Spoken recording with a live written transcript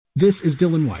This is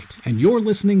Dylan White, and you're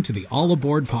listening to the All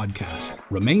Aboard podcast.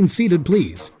 Remain seated,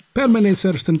 please.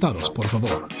 Permanecer sentados, por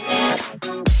favor.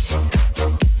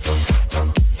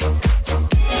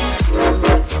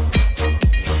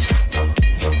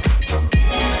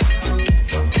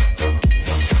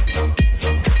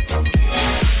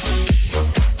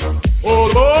 All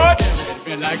aboard!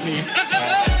 Like me.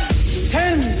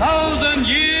 10,000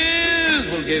 years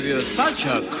will give you such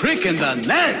a crick in the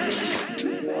neck.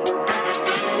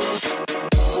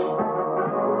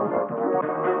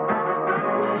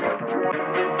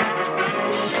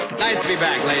 Nice to be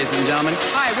back, ladies and gentlemen.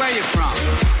 Hi, where are you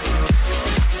from?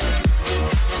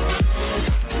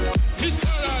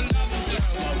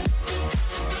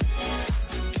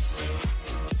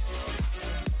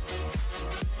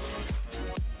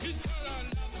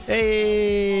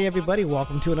 Hey everybody,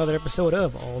 welcome to another episode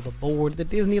of All Aboard the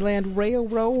Disneyland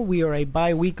Railroad. We are a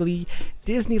bi-weekly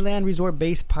Disneyland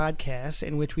Resort-based podcast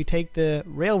in which we take the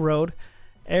railroad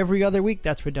every other week,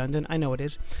 that's redundant, I know it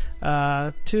is,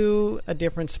 to a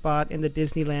different spot in the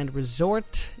Disneyland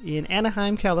Resort in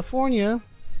Anaheim, California.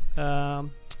 So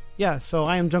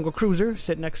I am Jungle Cruiser,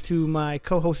 sitting next to my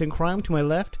co-host in crime to my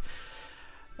left.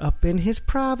 Up in his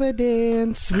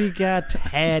Providence, we got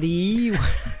Hattie.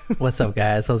 What's up,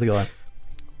 guys? How's it going?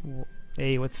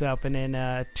 Hey, what's up? And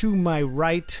then to my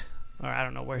right, or I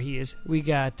don't know where he is, we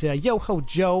got Yo-Ho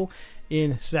Joe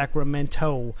in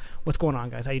Sacramento. What's going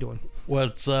on, guys? How you doing?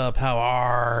 What's up? How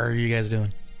are you guys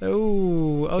doing?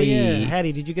 Oh Hey. yeah.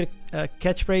 Hattie, did you get a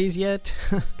catchphrase yet?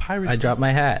 Pirate. I dropped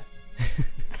my hat.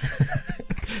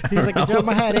 He's like, I dropped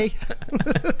my hat, eh?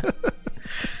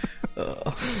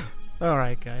 All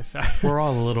right, guys. Sorry. We're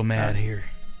all a little mad here.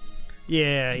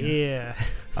 Yeah.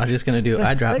 I was just going to do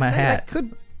I dropped my hat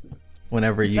Could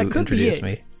whenever you that could be introduce it.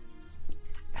 me.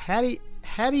 Hattie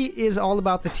is all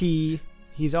about the tea.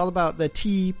 He's all about the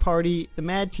tea party, the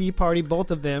Mad Tea Party, both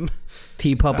of them.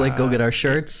 T Public, go get our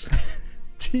shirts.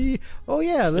 Tea. Oh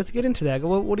yeah, let's get into that.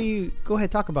 What do you? Go ahead,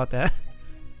 talk about that.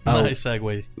 Oh. Nice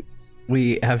segue.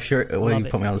 We have shirt. Well, you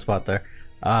it. put me on the spot there.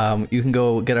 You can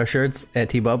go get our shirts at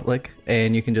T Public,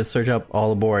 and you can just search up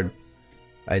All Aboard.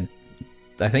 I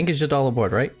think it's just All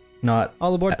Aboard, right? Not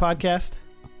All Aboard podcast.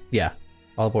 Yeah,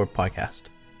 All Aboard podcast.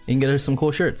 You can get us some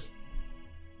cool shirts.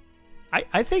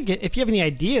 I think if you have any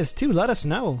ideas too, let us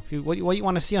know. If you, what you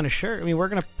want to see on a shirt. I mean, we're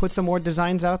gonna put some more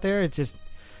designs out there. It's just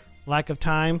lack of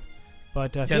time.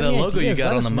 But if Yeah, you the have any logo ideas, you got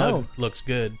let on us the know. mug looks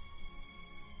good.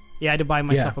 Yeah, I had to buy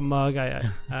myself Yeah. a mug.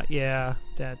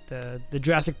 The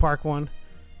Jurassic Park one.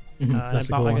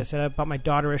 That's I a bought, cool like I one. said, I bought my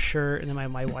daughter a shirt, and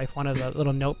then my wife wanted a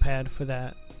little notepad for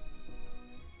that.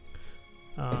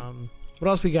 What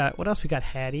else we got?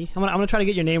 Hattie? I'm gonna try to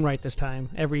get your name right this time.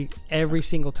 Every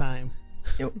single time.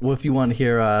 Well, if you want to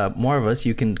hear more of us,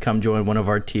 you can come join one of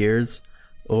our tiers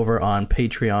over on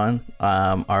Patreon.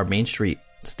 Our Main Street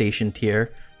Station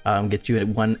tier gets you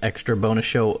one extra bonus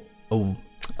show a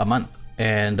month,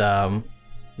 and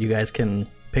you guys can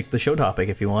pick the show topic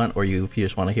if you want, or if you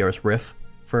just want to hear us riff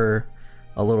for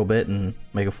a little bit and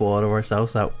make a fool out of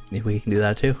ourselves. That we can do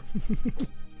that too.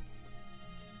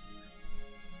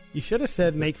 You should have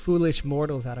said make foolish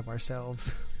mortals out of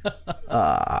ourselves.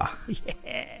 I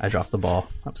dropped the ball.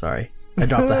 I'm sorry. I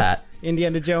dropped the hat.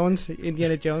 Indiana Jones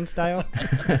style.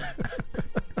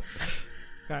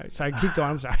 All right, sorry, keep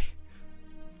going. I'm sorry.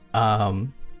 Yeah,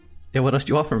 what else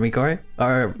do you want from me, Corey?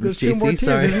 Or There's JC, two more tiers,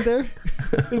 sorry. isn't there?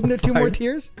 Isn't there two more Pardon?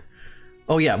 tiers?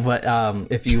 Oh yeah, but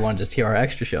if you want to just hear our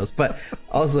extra shows, but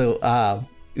also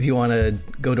if you want to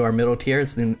go to our middle tier,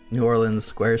 it's the New Orleans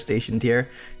Square Station tier.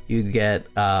 You get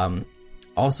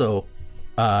also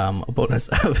a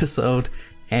bonus episode,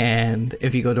 and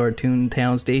if you go to our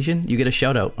Toontown Station, you get a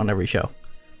shout out on every show.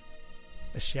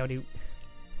 A shouty.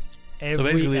 So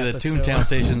basically, the Toontown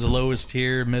Station's the lowest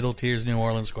tier, middle tier is New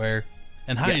Orleans Square,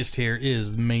 and highest tier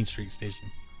is the Main Street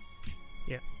Station.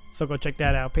 Yeah. So go check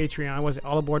that out. Patreon. Was it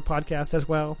All Aboard podcast as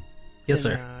well? Yes,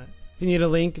 And, sir. If you need a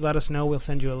link, let us know. We'll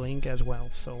send you a link as well.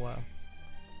 So,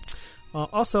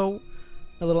 also,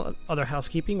 a little other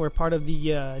housekeeping. We're part of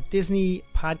the Disney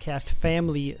Podcast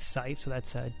Family site. So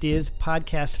that's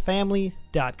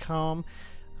DizPodcastFamily.com.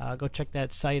 Go check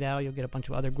that site out. You'll get a bunch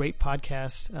of other great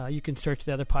podcasts. You can search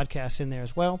the other podcasts in there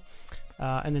as well.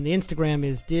 And then the Instagram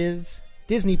is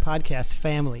Disney Podcast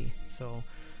Family. So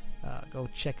go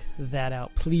check that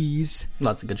out, please.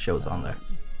 Lots of good shows on there.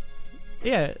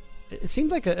 Yeah, it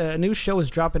seems like a new show is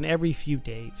dropping every few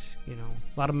days. You know,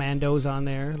 a lot of Mandos on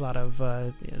there. A lot of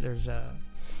there's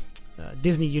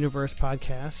Disney Universe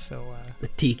podcast. So The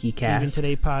Tiki Even Cast.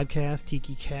 Today podcast,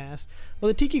 Tiki Cast. Well,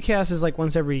 the Tiki Cast is like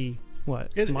once every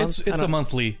month? It's a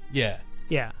monthly, yeah.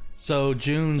 Yeah. So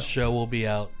June's show will be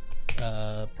out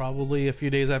probably a few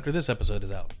days after this episode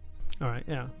is out. All right,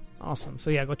 yeah, awesome. So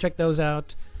yeah, go check those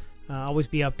out. Always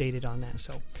be updated on that.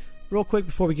 So real quick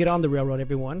before we get on the railroad,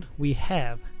 everyone, we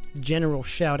have general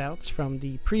shout-outs from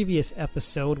the previous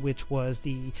episode, which was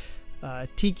the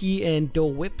Tiki and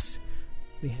Dole Whips.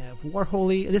 We have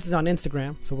Warholy. This is on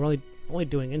Instagram, so we're only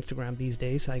doing Instagram these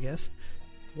days, I guess.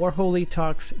 Warholy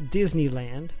Talks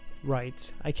Disneyland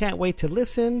writes, I can't wait to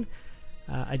listen.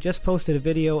 I just posted a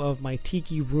video of my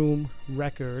Tiki Room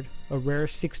record, a rare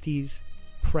 60s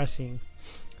pressing.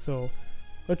 So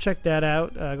go check that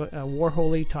out.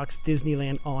 Warholy Talks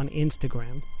Disneyland on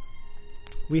Instagram.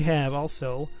 We have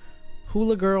also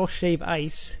Hula Girl Shave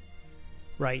Ice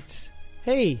writes,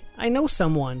 hey, I know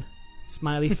someone.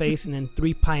 Smiley face and then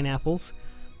 3 pineapples.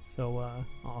 So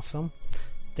awesome.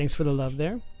 Thanks for the love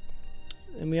there.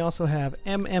 And we also have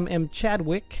MMM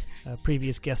Chadwick, a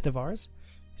previous guest of ours.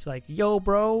 It's like, yo,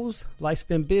 bros, life's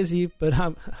been busy, but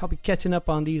I'll be catching up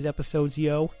on these episodes,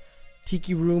 yo.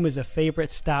 Tiki Room is a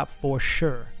favorite stop for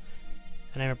sure.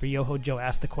 And I remember Yoho Joe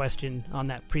asked the question on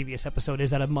that previous episode,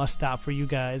 is that a must stop for you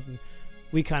guys? And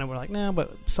we kind of were like, nah,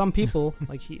 but some people,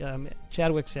 like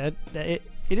Chadwick said, that it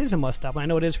is a must stop. And I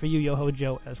know it is for you, Yoho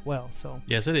Joe, as well. So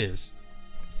yes, it is.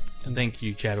 And thank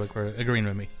you, Chadwick, for agreeing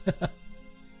with me.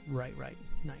 Right.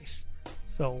 Nice.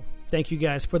 So thank you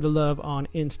guys for the love on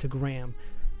Instagram.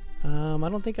 I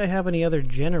don't think I have any other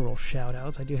general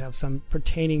shout-outs. I do have some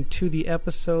pertaining to the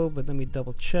episode, but let me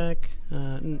double-check.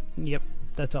 Yep,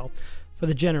 that's all for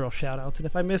the general shout-outs. And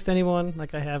if I missed anyone,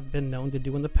 like I have been known to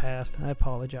do in the past, I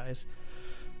apologize.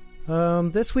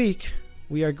 This week,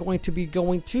 we are going to be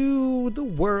going to the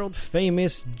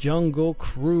world-famous Jungle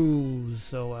Cruise.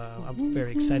 So I'm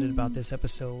very excited about this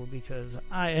episode because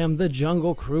I am the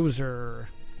Jungle Cruiser.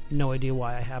 No idea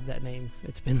why I have that name.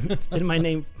 It's been my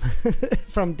name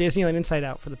from Disneyland Inside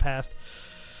Out for the past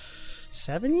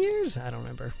 7 years? I don't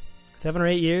remember. 7 or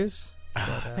 8 years? But,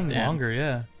 I think longer,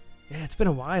 yeah. Yeah, it's been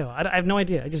a while. I have no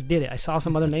idea. I just did it. I saw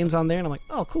some other names on there, and I'm like,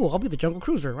 oh, cool. I'll be the Jungle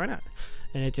Cruiser. Why not?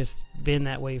 And it's just been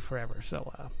that way forever. So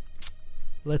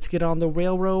let's get on the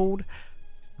railroad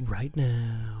right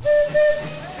now.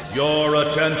 Your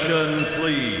attention,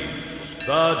 please.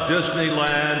 The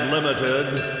Disneyland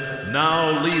Limited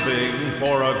now leaving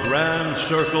for a grand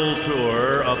circle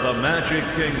tour of the Magic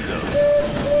Kingdom.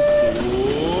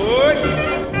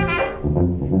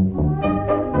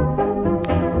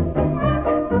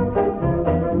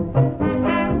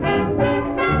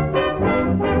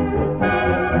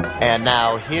 And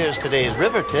now here's today's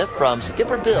river tip from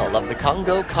Skipper Bill of the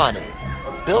Congo Connie.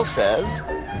 Bill says,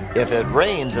 if it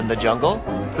rains in the jungle,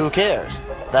 who cares?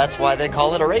 That's why they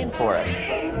call it a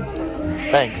rainforest.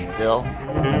 Thanks, Bill.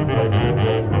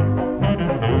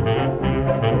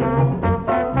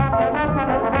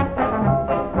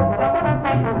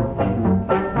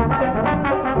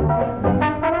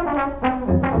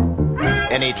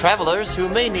 Any travelers who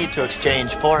may need to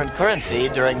exchange foreign currency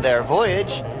during their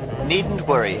voyage needn't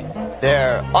worry.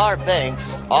 There are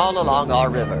banks all along our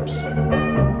rivers.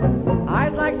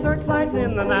 Eyes like searchlights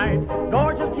in the night,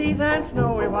 gorgeous teeth and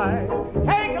snowy white.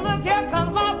 Take a look, here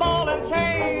comes my ball and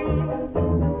chain.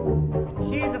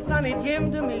 She's a sunny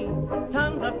gem to me,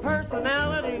 tons of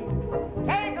personality.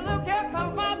 Take a look, here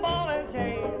comes my ball and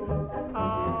chain.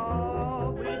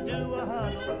 Oh, we do a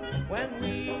hug when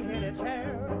we hit its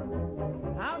hair.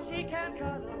 How she can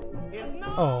cuddle is no.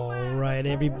 Alright,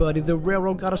 everybody, the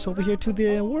railroad got us over here to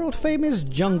the world famous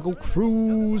Jungle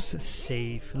Cruise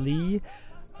safely.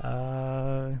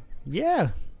 Yeah,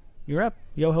 you're up,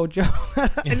 Yoho Joe.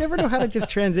 I never know how to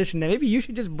just transition that. Maybe you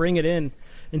should just bring it in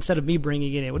instead of me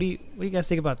bringing it in. What do you guys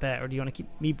think about that? Or do you want to keep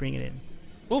me bringing it in?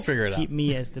 We'll figure it out. Keep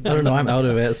me as the I don't know, I'm out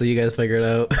of it, so you guys figure it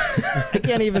out. I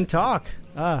can't even talk.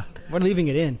 We're leaving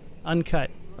it in. Uncut.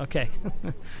 Okay.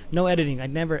 No editing. I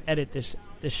never edit this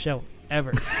show.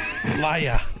 Ever.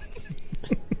 Liar.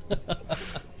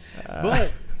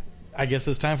 But I guess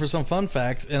it's time for some fun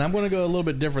facts, and I'm going to go a little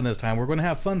bit different this time. We're going to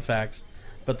have fun facts,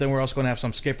 but then we're also going to have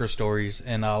some skipper stories,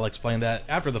 and I'll explain that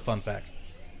after the fun facts.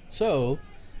 So,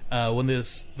 when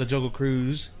the Jungle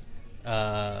Cruise,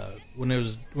 when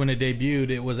it debuted,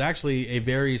 it was actually a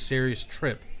very serious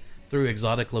trip through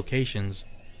exotic locations.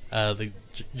 The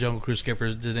Jungle Cruise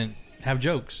skippers didn't have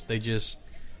jokes; they just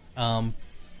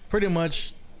pretty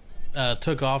much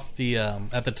took off the.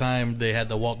 At the time, they had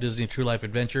the Walt Disney True Life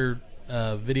Adventure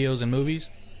videos and movies.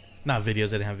 Not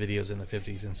videos; they didn't have videos in the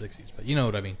 50s and 60s, but you know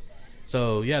what I mean.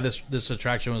 So yeah, this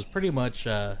attraction was pretty much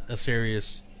a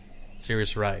serious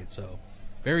ride. So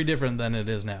very different than it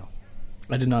is now.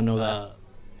 I did not know that.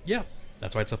 Yeah,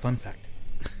 that's why it's a fun fact.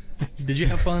 Did you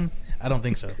have fun? I don't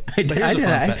think so. I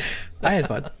had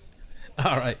fun.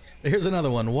 All right. Here's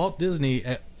another one. Walt Disney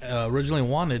originally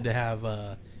wanted to have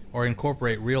or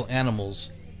incorporate real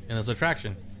animals in this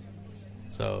attraction.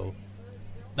 So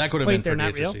that could have been they're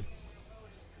pretty not real? interesting.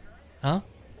 Huh?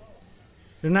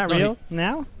 They're not real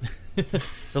now?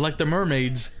 They're like the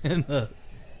mermaids in the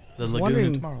lagoon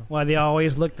Wondering tomorrow. why they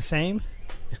always look the same.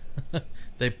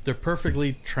 They're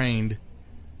perfectly trained,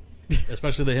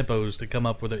 especially the hippos, to come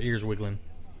up with their ears wiggling.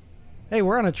 Hey,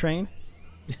 we're on a train.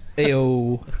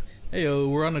 Ayo. Heyo,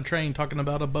 we're on a train talking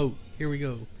about a boat. Here we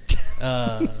go.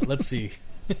 Let's see.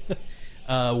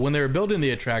 When they were building the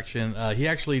attraction, he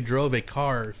actually drove a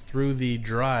car through the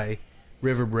dry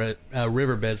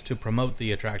riverbeds to promote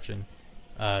the attraction.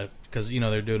 Because,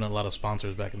 they're doing a lot of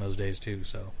sponsors back in those days, too.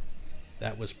 So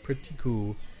that was pretty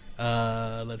cool.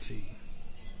 Let's see.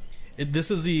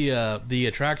 This is the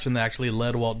attraction that actually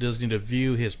led Walt Disney to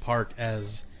view his park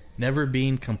as never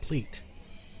being complete.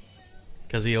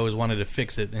 Because he always wanted to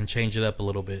fix it and change it up a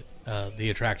little bit,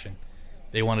 the attraction.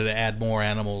 They wanted to add more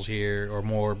animals here or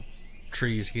more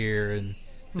trees here. And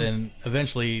then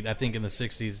eventually, I think in the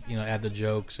 60s, add the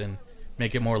jokes and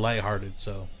make it more lighthearted.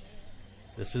 So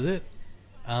this is it.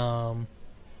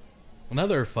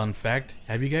 Another fun fact.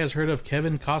 Have you guys heard of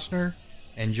Kevin Costner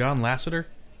and John Lasseter?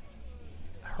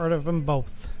 Heard of them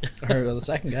both. I heard of the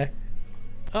second guy.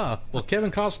 Well,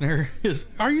 Kevin Costner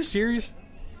is... Are you serious?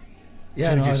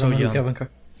 Yeah, Dude, no, you're I so don't know young.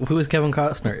 who is Kevin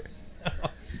Costner?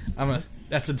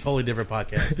 That's a totally different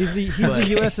podcast. He's the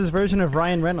U.S.'s version of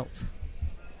Ryan Reynolds.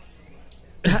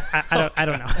 I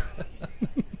don't know.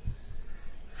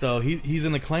 So he's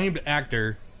an acclaimed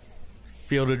actor.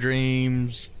 Field of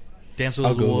Dreams, Dance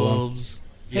with the Wolves.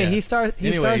 Hey, he stars in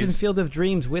Anyways. Field of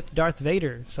Dreams with Darth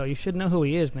Vader, so you should know who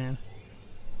he is, man.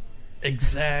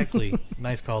 Exactly.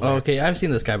 Nice call there. Oh, okay, I've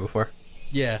seen this guy before.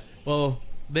 Yeah. Well,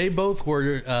 they both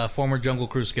were former Jungle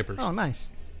Cruise skippers. Oh,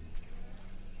 nice.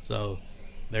 So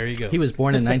there you go. He was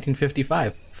born in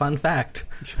 1955. Fun fact.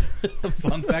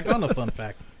 Fun fact on a fun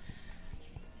fact.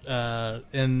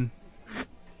 And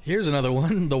here's another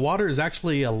one. The water is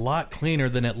actually a lot cleaner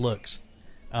than it looks.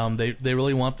 They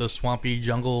really want the swampy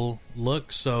jungle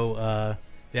look, so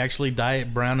they actually dye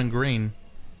it brown and green.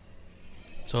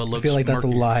 So it looks. I feel like that's a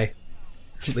murky. lie.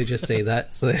 They just say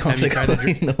that so they don't Have you have tried to to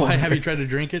clean drink? the water. Have you tried to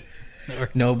drink it?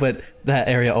 No, but that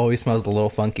area always smells a little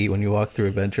funky when you walk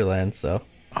through Adventureland. So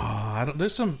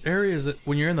There's some areas that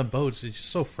when you're in the boats, it's just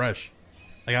so fresh.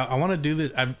 Like I want to do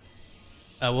this.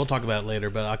 We'll talk about it later,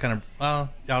 but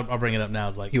I'll bring it up now.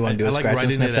 It's like You wanna do a I like scratch and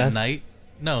riding sniff it test? at night.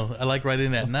 No, I like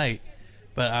riding it at night,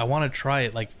 but I want to try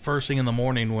it like first thing in the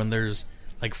morning when there's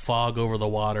like fog over the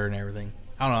water and everything.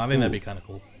 I don't know. I think that'd be kind of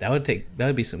cool. that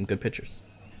would be some good pictures.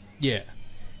 Yeah.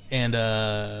 And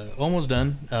almost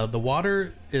done. The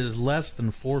water is less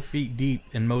than 4 feet deep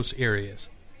in most areas.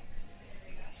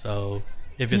 So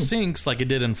if it sinks like it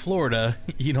did in Florida,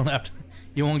 you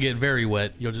won't get very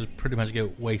wet. You'll just pretty much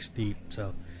get waist deep.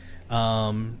 So,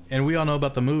 and we all know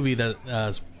about the movie that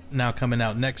is now coming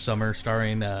out next summer,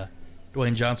 starring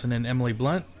Dwayne Johnson and Emily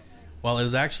Blunt. Well, it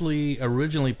was actually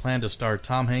originally planned to star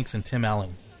Tom Hanks and Tim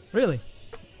Allen, Really?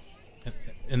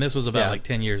 and this was about Yeah. like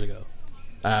 10 years ago.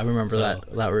 I remember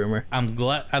that rumor. I'm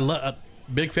glad.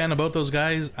 Big fan of both those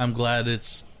guys. I'm glad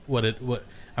it's what.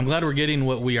 I'm glad we're getting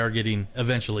what we are getting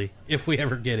eventually, if we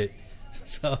ever get it.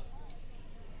 So,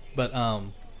 but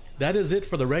that is it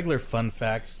for the regular fun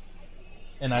facts.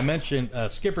 And I mentioned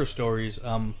skipper stories.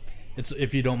 It's,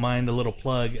 if you don't mind, a little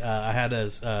plug. I had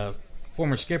as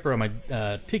former skipper on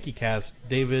my Tiki Cast,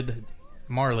 David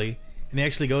Marley, and he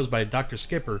actually goes by Dr.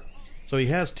 Skipper. So he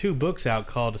has 2 books out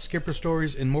called Skipper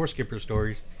Stories and More Skipper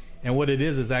Stories. And what it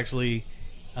is actually,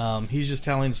 he's just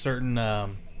telling certain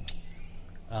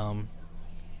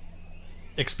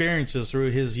experiences through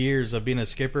his years of being a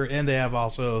skipper. And they have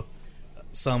also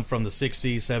some from the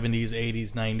 60s, 70s,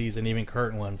 80s, 90s, and even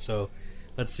current ones. So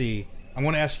let's see. I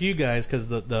want to ask you guys, because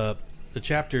the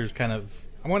chapters kind of...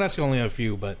 I want to ask only a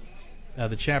few, but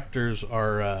the chapters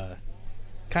are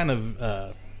kind of...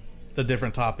 the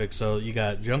different topics. So you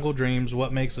got Jungle Dreams,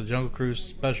 what makes a Jungle Cruise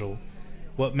special,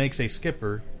 what makes a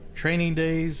skipper, training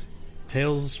days,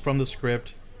 tales from the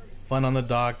script, fun on the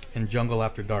dock, and Jungle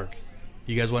After Dark.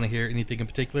 You guys want to hear anything in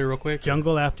particular real quick?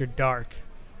 Jungle After Dark.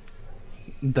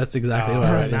 That's exactly what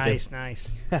I was thinking.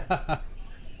 Nice.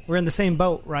 We're in the same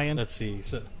boat, Ryan. Let's see.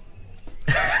 So we're in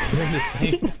the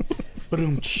same.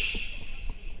 Ba-dum-tsh.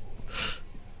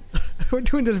 We're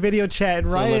doing this video chat, and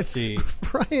So Ryan, let's see.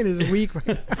 Ryan is weak right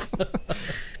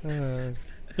now.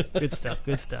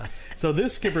 Good stuff. So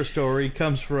this skipper story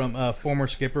comes from former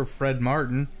skipper Fred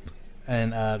Martin,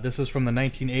 and this is from the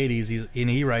 1980s.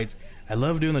 He writes, "I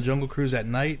love doing the Jungle Cruise at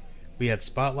night. We had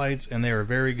spotlights, and they were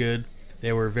very good.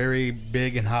 They were very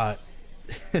big and hot.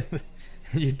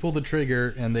 You'd pull the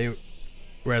trigger, and they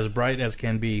were as bright as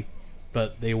can be,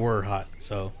 but they were hot.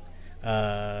 So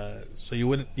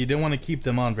you didn't want to keep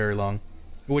them on very long,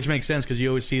 which makes sense because you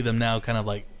always see them now, kind of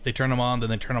like they turn them on, then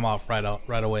they turn them off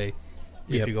right away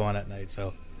if you go on at night.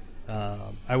 So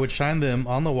I would shine them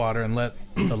on the water and let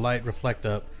the light reflect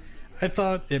up. I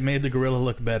thought it made the gorilla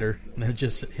look better than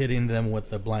just hitting them with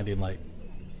the blinding light.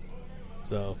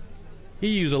 So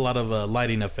he used a lot of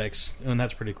lighting effects, and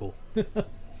that's pretty cool.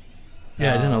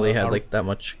 Yeah, I didn't know they had like that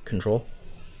much control.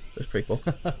 That's pretty cool.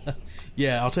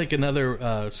 Yeah, I'll take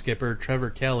another skipper,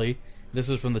 Trevor Kelly. This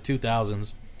is from the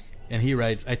 2000s, and he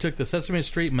writes, I took the Sesame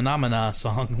Street Manamana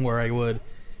song where I would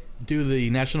do the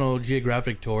National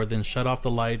Geographic tour, then shut off the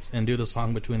lights and do the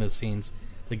song between the scenes.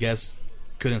 The guests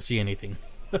couldn't see anything.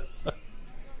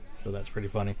 So that's pretty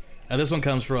funny. This one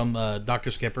comes from Dr.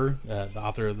 Skipper, the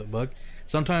author of the book.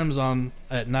 Sometimes on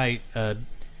a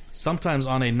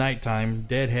nighttime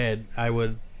deadhead,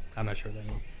 I'm not sure what that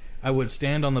means. I would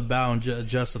stand on the bow and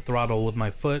adjust the throttle with my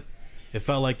foot. It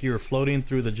felt like you were floating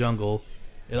through the jungle.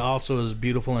 It also is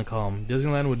beautiful and calm.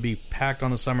 Disneyland would be packed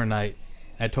on the summer night.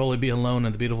 I'd totally be alone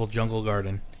in the beautiful jungle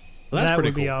garden. So that's pretty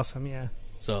cool. That would be awesome, yeah.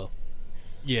 So,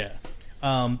 yeah.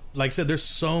 Like I said, there's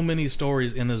so many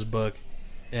stories in this book,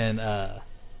 and I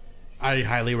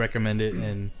highly recommend it.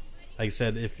 And like I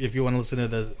said, if you want to listen to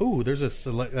this, there's a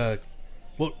select.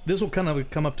 Well, this will kind of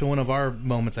come up to one of our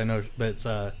moments, I know, but it's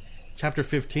chapter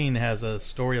 15 has a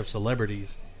story of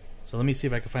celebrities. So let me see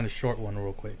if I can find a short one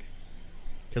real quick,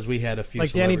 because we had a few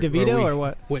like Danny DeVito or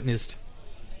what witnessed.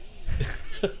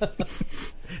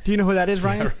 Do you know who that is,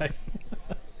 Ryan? Yeah, right.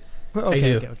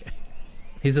 Okay.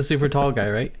 He's a super tall guy,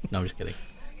 right? No, I'm just kidding.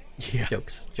 Yeah.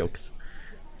 Jokes.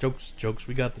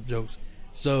 We got the jokes.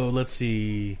 So let's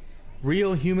see.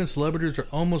 Real human celebrities are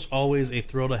almost always a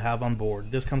thrill to have on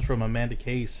board. This comes from Amanda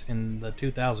Case in the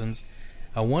 2000s.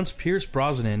 Once Pierce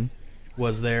Brosnan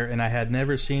was there, and I had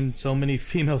never seen so many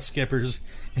female skippers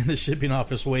in the shipping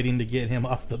office waiting to get him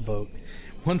off the boat.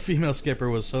 One female skipper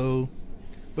was so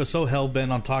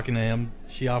hell-bent on talking to him,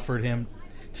 she offered him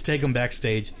to take him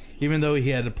backstage, even though he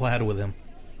had a plaid with him.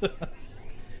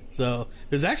 So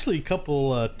there's actually a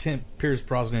couple Pierce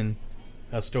Brosnan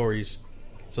stories,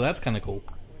 so that's kind of cool.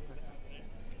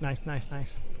 Nice.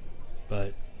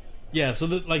 But yeah, so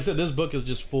like I said, this book is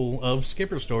just full of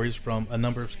skipper stories from a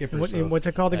number of skippers. What's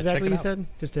it called exactly? You said,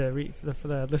 just to read for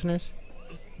the listeners.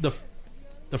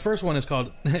 The first one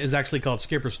is actually called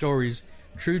Skipper Stories: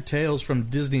 True Tales from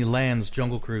Disneyland's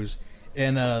Jungle Cruise.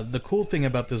 And the cool thing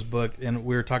about this book, and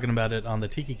we were talking about it on the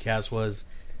Tiki Cast, was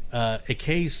a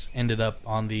case ended up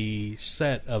on the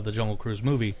set of the Jungle Cruise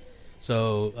movie.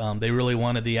 So they really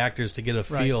wanted the actors to get a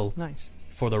feel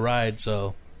for the ride.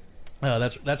 So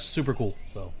that's super cool.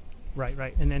 So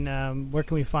right. And then where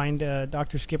can we find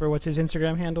Dr. Skipper? What's his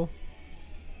Instagram handle?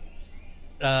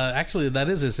 Actually, that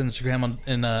is his Instagram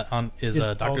on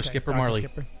Dr. Skipper Marley.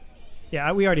 Skipper.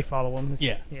 Yeah, we already follow him.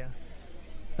 Yeah.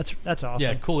 That's awesome.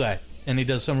 Yeah, cool guy, and he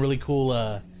does some really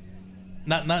cool,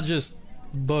 not just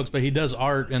books, but he does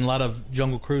art and a lot of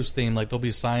Jungle Cruise theme. Like there'll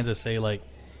be signs that say like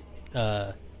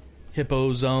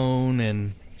Hippo Zone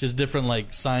and just different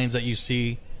like signs that you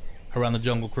see around the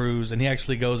Jungle Cruise, and he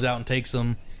actually goes out and takes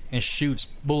them and shoots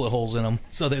bullet holes in them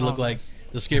so they look like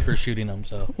the skipper's shooting them.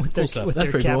 So with cool stuff. With That's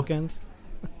their cap cool. guns.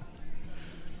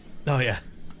 Oh yeah.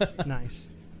 Nice.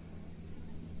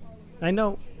 I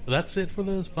know. That's it for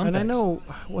the fun. And facts. I know,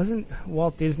 wasn't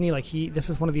Walt Disney like this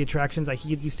is one of the attractions like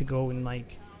he used to go and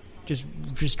like just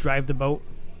drive the boat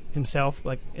himself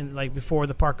before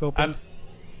the park opened.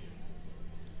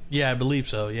 Yeah, I believe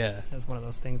so. Yeah, it was one of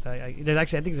those things. I think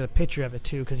there's a picture of it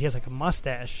too because he has like a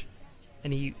mustache,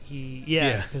 and he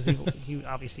because he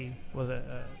obviously was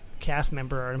a cast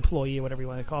member or employee or whatever you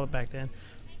want to call it back then,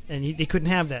 and they couldn't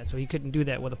have that, so he couldn't do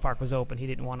that while the park was open. He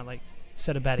didn't want to like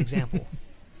set a bad example.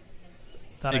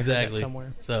 Thought exactly. I heard that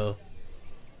somewhere. So,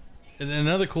 and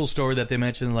another cool story that they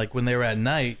mentioned, like when they were at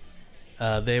night,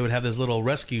 they would have this little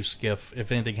rescue skiff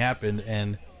if anything happened,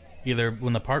 and either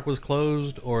when the park was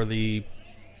closed or the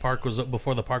park was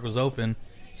before the park was open,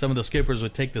 some of the skippers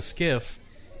would take the skiff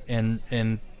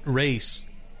and race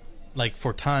like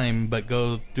for time, but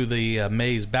go through the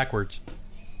maze backwards.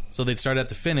 So they'd start at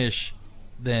the finish,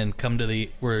 then come to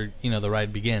where the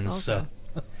ride begins. Okay.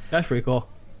 So that's pretty cool.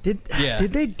 Did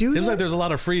they do that? Seems like there's a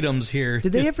lot of freedoms here.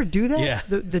 Did they ever do that? Yeah.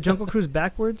 The Jungle Cruise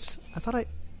backwards?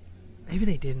 Maybe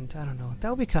they didn't. I don't know. That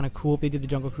would be kind of cool if they did the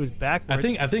Jungle Cruise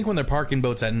backwards. I think when they're parking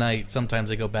boats at night, sometimes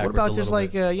they go backwards. What about just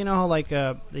like how like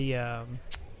the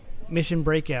Mission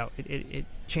Breakout? It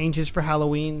changes for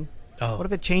Halloween. Oh. What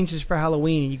if it changes for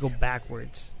Halloween and you go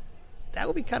backwards? That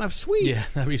would be kind of sweet. Yeah,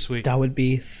 that'd be sweet. That would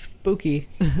be spooky.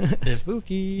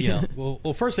 Spooky. Yeah.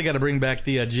 Well, first they got to bring back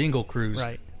the Jingle Cruise.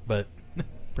 Right. But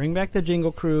bring back the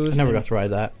Jingle Cruise. I never got to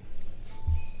ride that.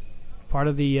 Part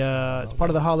of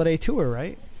the holiday tour,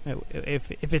 right?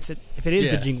 If it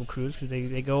is the Jingle Cruise, because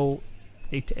they go.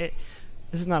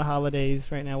 This is not holidays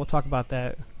right now. We'll talk about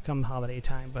that come holiday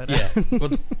time. But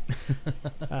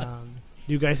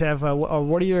you guys have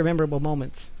what are your memorable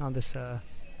moments on this?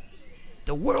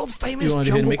 The world famous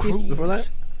Jungle Cruise. Before that?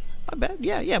 My bad.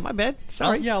 Yeah, my bad.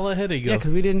 Sorry. Yeah, I'll let Hetty go. Yeah,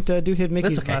 because we didn't do Hidden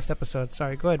Mickey's okay. last episode.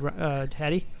 Sorry. Go ahead,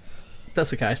 Hattie.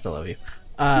 That's okay. I still love you.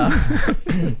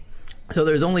 So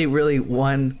there's only really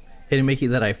one Hidden Mickey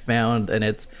that I found, and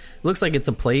it looks like it's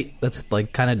a plate that's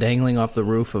like kind of dangling off the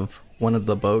roof of one of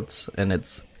the boats, and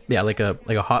it's like a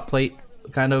hot plate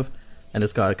kind of, and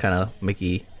it's got a kind of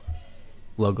Mickey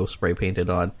logo spray painted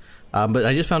on. But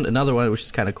I just found another one which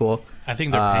is kind of cool. I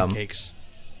think they're pancakes.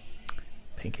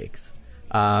 Pancakes.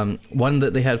 One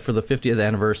that they had for the 50th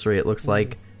anniversary. It looks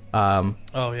like.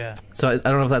 Oh yeah. So I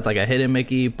don't know if that's like a hidden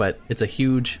Mickey, but it's a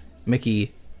huge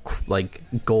Mickey, like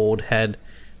gold head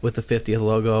with the 50th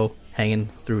logo hanging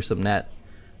through some net.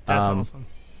 That's awesome.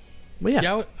 But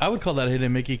Yeah, I would call that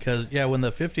Hidden Mickey because when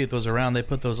the 50th was around, they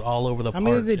put those all over the park.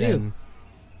 How many did they do?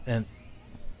 And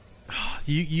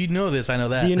you know this, I know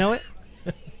that. Do you know it?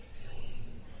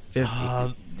 50.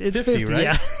 It's 50, right?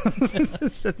 Yeah.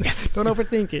 Don't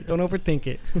overthink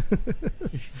it.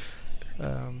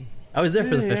 I was there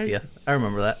for the 50th. I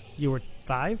remember that. You were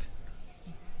 5?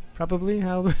 Probably.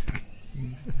 How?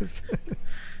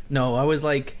 No, I was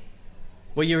like,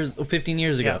 what year was 15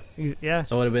 years ago? Yeah.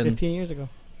 So it would have been 15 years ago.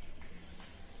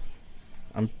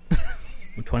 I'm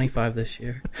 25 this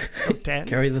year. 10.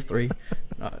 Carry the 3.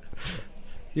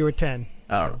 You were 10.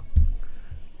 I don't know.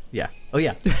 Yeah. Oh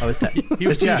yeah. I was 10. He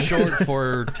was too short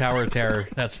for Tower of Terror.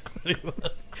 That's what he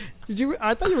was. Did you?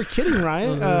 I thought you were kidding,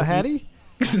 Ryan. Hattie.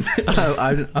 Because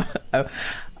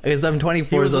I'm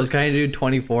 24, so I was kind of do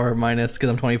 24 minus because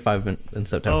I'm 25 in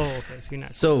September. Oh, okay. So you're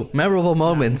not. So memorable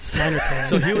moments. 9 or 10.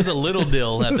 So he was a little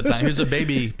dill at the time. He was a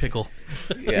baby pickle.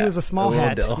 Yeah, he was a small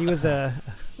hat. Dill. He was a.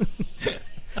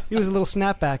 He was a little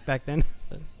snapback back then.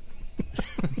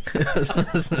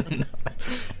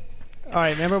 All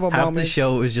right, memorable Half moments. the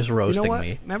show was just roasting you know what?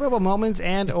 me. Memorable moments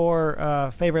and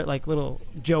or favorite like little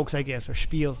jokes, I guess, or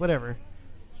spiels, whatever.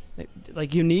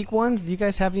 Like unique ones. Do you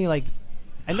guys have any like?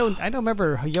 I know.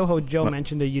 Remember, Yoho Joe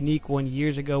mentioned a unique one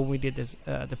years ago when we did this,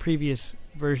 the previous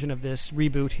version of this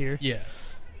reboot here. Yeah.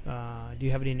 Do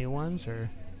you have any new ones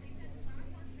or?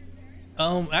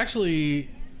 Actually,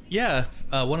 yeah.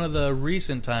 One of the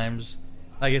recent times,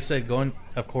 like I said,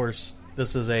 of course,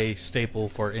 this is a staple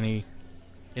for any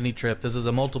trip. This is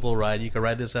a multiple ride. You can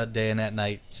ride this at day and at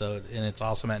night. And it's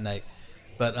awesome at night.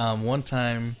 But one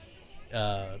time,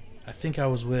 I think I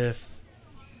was with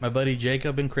my buddy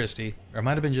Jacob and Christy, or it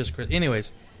might have been just Chris.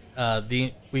 Anyways,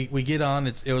 we get on.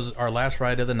 It was our last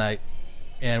ride of the night,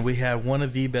 and we had one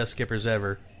of the best skippers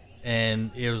ever.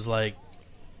 And it was like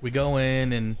we go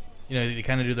in, and they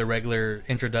kind of do the regular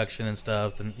introduction and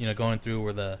stuff, and going through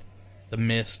where the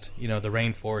mist, the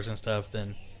rainforest and stuff.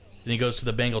 Then he goes to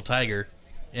the Bengal tiger,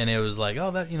 and it was like, oh,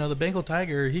 that the Bengal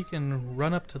tiger, he can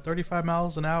run up to 35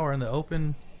 miles an hour in the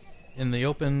open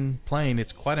plain.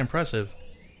 It's quite impressive.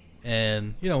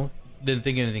 And didn't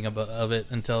think anything of it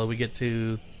until we get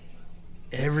to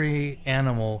every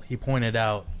animal he pointed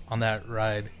out on that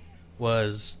ride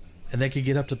and they could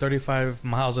get up to 35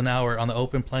 miles an hour on the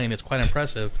open plain. It's quite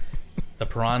impressive. The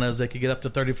piranhas, they could get up to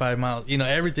 35 miles.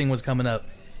 Everything was coming up,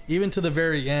 even to the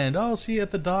very end. Oh, see at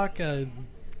the dock,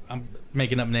 I'm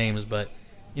making up names, but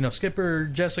Skipper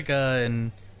Jessica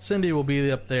and Cindy will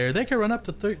be up there. They can run up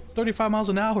to 35 miles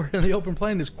an hour in the open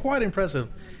plain. It's quite impressive.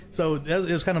 So it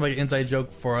was kind of like an inside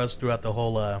joke for us throughout the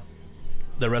whole,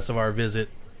 the rest of our visit.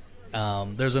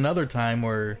 There's another time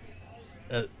where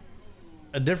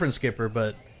a different skipper,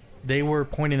 but they were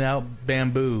pointing out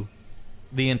bamboo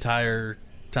the entire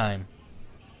time.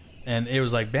 And it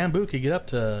was like, bamboo could get up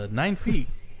to 9 feet.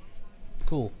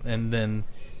 Cool. And then,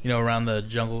 around the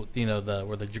jungle,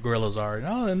 where the gorillas are.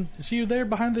 And see you there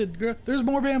behind there's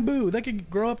more bamboo. They could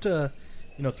grow up to,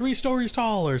 3 stories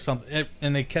tall or something.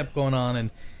 And they kept going on.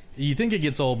 And you think it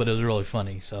gets old, but it was really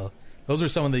funny. So those are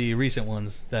some of the recent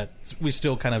ones that we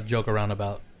still kind of joke around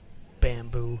about.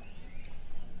 Bamboo.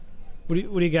 What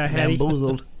do you got, Hattie?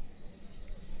 Bamboozled.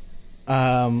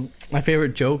 My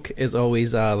favorite joke is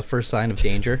always the first sign of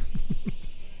danger.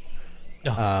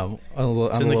 It's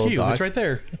in the queue. Dock. It's right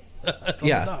there. It's on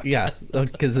the dock. Yeah,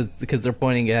 because they're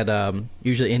pointing at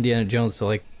usually Indiana Jones. So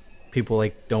like people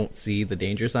like don't see the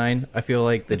danger sign. I feel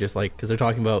like they just like because they're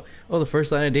talking about the first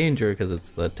sign of danger because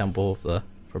it's the Temple of the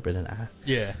Forbidden Eye.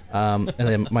 Yeah. And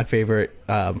then my favorite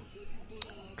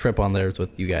trip on there was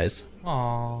with you guys.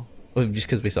 Aww. Well, just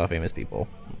because we saw famous people.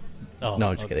 Oh, no,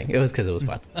 I'm just kidding. It was because it was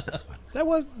fun. That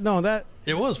was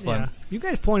It was fun. Yeah. You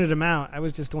guys pointed him out. I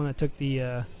was just the one that took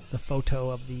the photo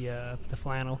of the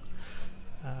flannel.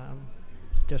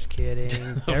 Just kidding.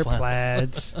 They're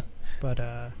plaids, but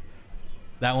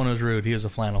that one was rude. He was a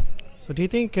flannel. So do you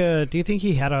think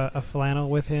he had a flannel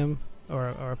with him or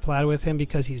a plaid with him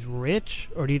because he's rich,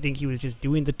 or do you think he was just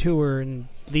doing the tour and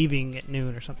leaving at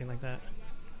noon or something like that?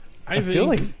 I feel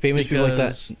like famous people like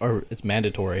that are it's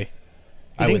mandatory.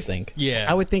 I would think. Yeah.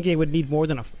 I would think they would need more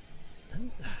than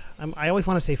I always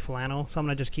want to say flannel, so I'm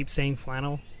gonna just keep saying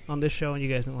flannel on this show, and you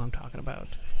guys know what I'm talking about.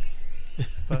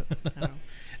 But I don't know.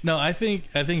 No, I think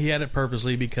he had it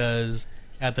purposely because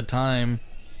at the time,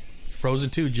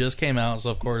 Frozen 2 just came out, so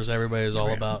of course everybody is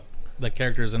all about the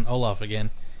characters in Olaf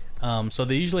again. So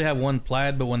they usually have one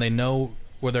plaid, but when they know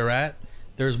where they're at,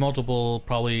 there's multiple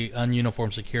probably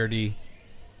ununiformed security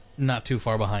not too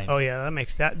far behind. Oh yeah,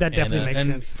 that definitely makes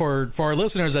sense. For our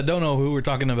listeners that don't know who we're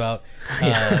talking about,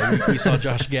 we saw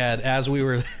Josh Gad as we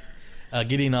were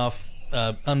getting off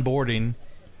unboarding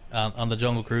on the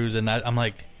Jungle Cruise, and I'm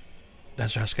like,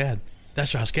 that's Josh Gad.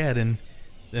 That's Josh Gad. And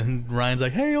then Ryan's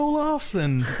like, hey, Olaf.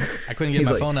 And I couldn't get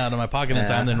my phone out of my pocket in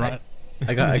time. Then Ryan,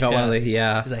 I got one of the,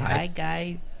 He's like, hi,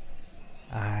 guy.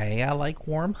 I like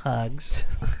warm hugs.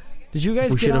 Did you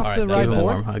guys get off the ride board?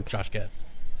 Warm hug. Josh Gad.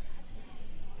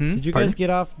 Did you guys get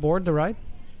off board the ride?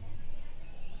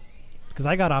 Because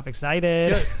I got off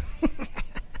excited.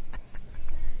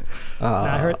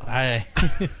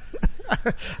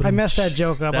 I messed that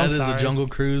joke up. That I'm is sorry. a Jungle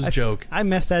Cruise joke. I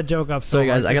messed that joke up. Sorry,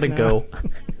 guys. I gotta go.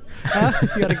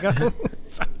 You gotta go.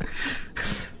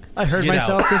 I heard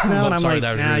myself just now, and I'm sorry,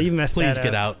 like, nah, you messed Please that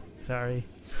get up. out. Sorry.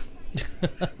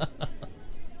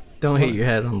 Don't hit your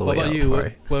head on the way out. What about you?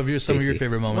 What have some of your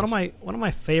favorite moments? One of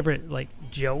my favorite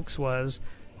jokes was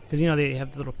because they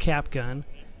have the little cap gun,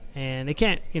 and they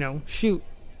can't shoot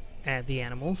at the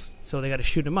animals, so they got to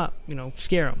shoot them up,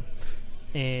 scare them.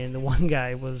 And the one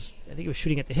guy I think he was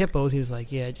shooting at the hippos. He was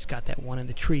like, yeah, I just got that one in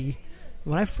the tree.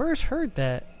 When I first heard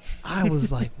that, I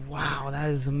was like, wow, that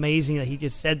is amazing that he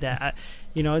just said that.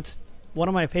 It's one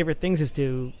of my favorite things is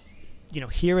to,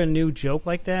 hear a new joke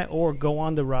like that or go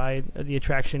on the ride, the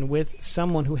attraction with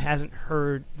someone who hasn't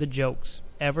heard the jokes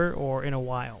ever or in a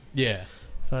while. Yeah.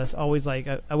 So it's always like,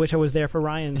 I wish I was there for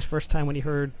Ryan's first time when he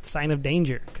heard Sign of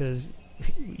Danger, because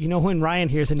when Ryan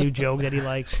hears a new joke that he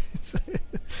likes,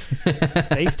 his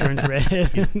face turns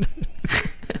red.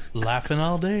 Laughing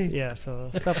all day. Yeah,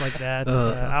 so stuff like that.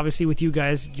 Obviously, with you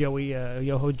guys, Joey,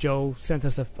 Yoho Joe sent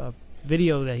us a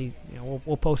video that he,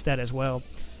 we'll post that as well.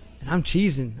 And I'm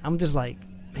cheesing. I'm just like,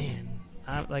 man,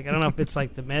 I don't know if it's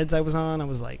like the meds I was on. I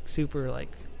was like super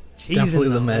cheesing. Definitely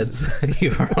the meds.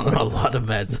 You were on a lot of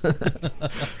meds.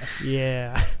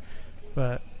 Yeah,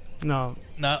 but no.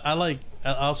 I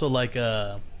also like.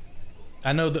 I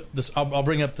know that this. I'll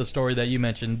bring up the story that you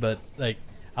mentioned, but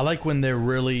I like when they're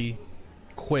really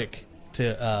quick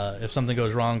to if something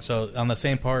goes wrong. So on the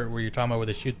same part where you're talking about where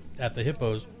they shoot at the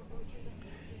hippos,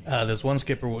 this one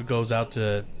skipper goes out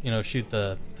to shoot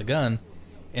the gun,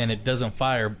 and it doesn't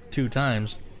fire 2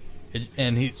 times,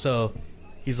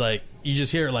 he's like, you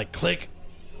just hear it like click,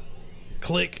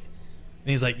 click, and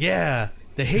he's like, yeah,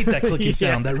 they hate that clicking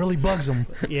sound. That really bugs them.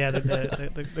 Yeah,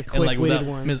 the quick-witted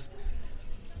one.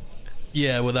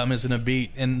 Without missing a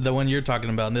beat. And the one you're talking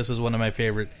about, and this is one of my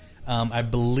favorite. I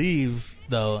believe,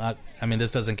 though, I mean,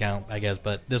 this doesn't count, I guess,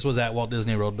 but this was at Walt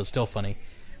Disney World, but still funny.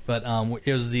 But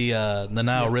it was the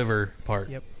Nile River part.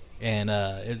 Yep. And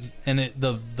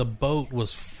the boat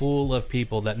was full of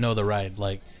people that know the ride.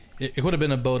 Like it would have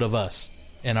been a boat of us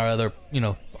and our other,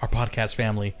 our podcast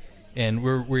family, and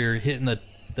we're hitting the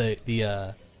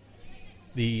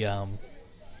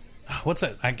what's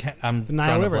that? I'm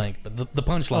drawing a blank, but the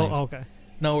punchlines. Oh, okay.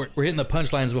 No, we're hitting the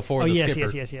punchlines before the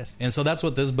skipper. Yes. And so that's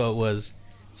what this boat was.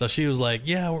 So she was like,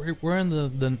 yeah, we're in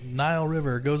the Nile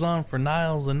River. It goes on for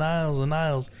miles and miles and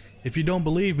miles. If you don't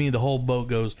believe me, the whole boat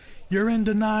goes, you're in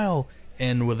denial.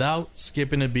 And without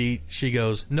skipping a beat, she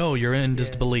goes, no, you're in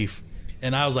disbelief.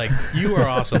 And I was like, you are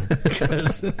awesome.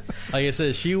 Because, like I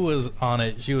said, she was on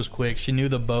it. She was quick. She knew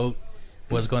the boat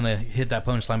was going to hit that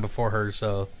punchline before her.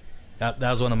 So that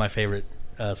was one of my favorite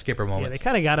skipper moments. Yeah, they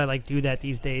kind of got to do that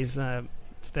these days,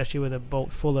 especially with a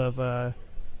boat full of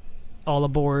all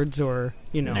aboards or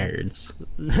nerds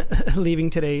leaving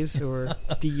today's or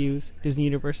DUs, Disney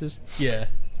Universes. Yeah.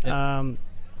 I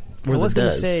was going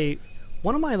to say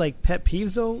one of my pet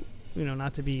peeves though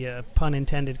not to be pun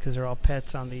intended, because they're all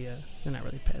pets on the. They're not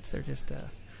really pets; they're just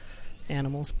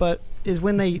animals. But is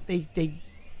when they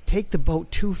take the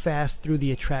boat too fast through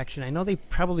the attraction. I know they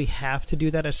probably have to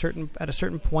do that at a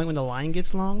certain point when the line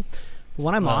gets long. But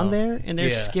when I'm on there and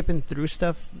they're skipping through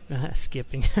stuff,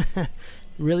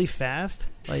 really fast,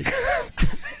 like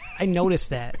I noticed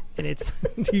that, and it's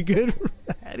you good,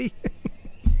 Hattie?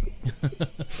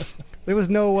 There was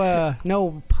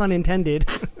no pun intended.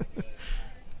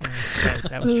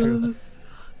 That was true.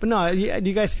 But no, do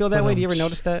you guys feel that way? Do you ever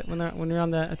notice that when you're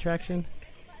on the attraction?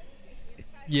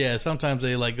 Yeah, sometimes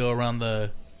they like go around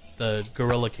the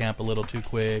gorilla camp a little too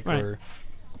quick, right. Or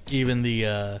even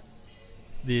the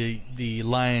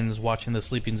lions watching the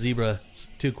sleeping zebra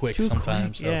too quick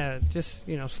sometimes. So. Yeah, just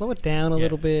slow it down a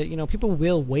little bit. People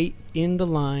will wait in the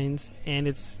lines, and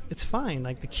it's fine.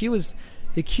 Like the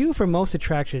queue for most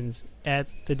attractions at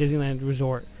the Disneyland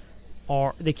Resort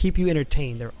they keep you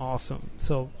entertained. They're awesome.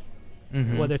 So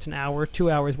whether it's an hour, 2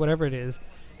 hours, whatever it is,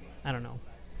 I don't know.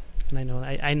 And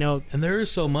I know. And there is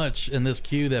so much in this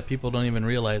queue that people don't even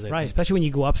realize. I think. Especially when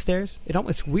you go upstairs.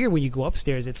 It's weird when you go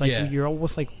upstairs. It's like you're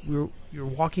almost like you're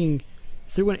walking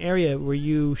through an area where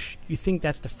you think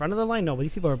that's the front of the line. No, but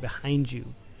these people are behind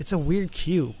you. It's a weird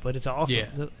queue, but it's awesome.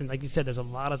 Yeah. And like you said, there's a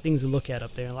lot of things to look at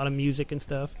up there, a lot of music and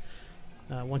stuff.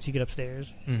 Once you get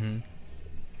upstairs,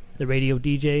 the radio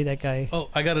DJ, that guy. Oh,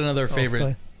 I got another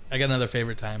favorite. I got another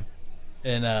favorite time,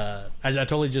 and I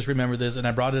totally just remember this, and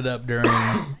I brought it up during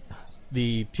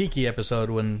the Tiki episode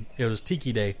when it was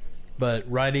Tiki Day. But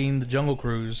riding the Jungle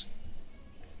Cruise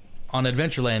on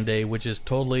Adventureland Day, which is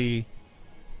totally,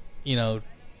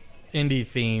 indie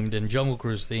themed and Jungle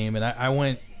Cruise themed, and I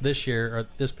went this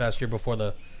past year before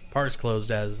the parks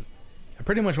closed I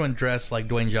pretty much went dressed like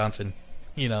Dwayne Johnson.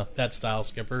 That style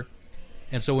skipper.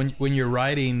 And so when you're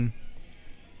riding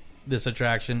this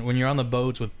attraction, when you're on the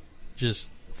boats with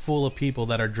just full of people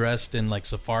that are dressed in like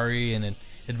safari and in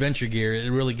adventure gear, it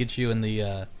really gets you in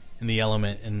the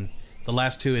element. And the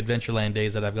last 2 Adventureland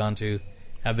days that I've gone to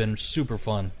have been super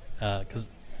fun.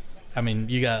 Because,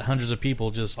 you got hundreds of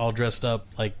people just all dressed up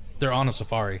like they're on a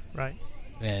safari. Right.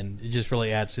 And it just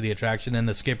really adds to the attraction. And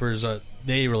the skippers,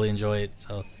 they really enjoy it.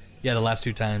 So... yeah, the last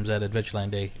 2 times at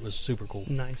Adventureland Day, it was super cool.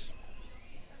 Nice.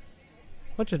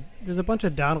 There's a bunch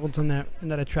of Donalds in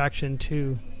that attraction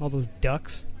too. All those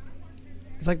ducks.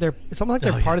 It's almost like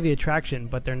they're part of the attraction,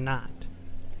 but they're not,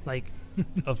 like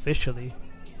officially.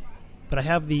 But I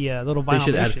have the little vinyl. They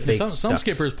should add fake some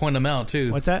skippers point them out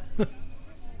too. What's that?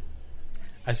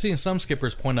 I've seen some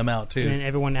skippers point them out too. And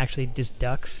everyone actually just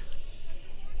ducks.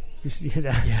 You see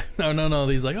that? Yeah. No.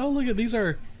 These look at these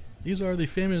are the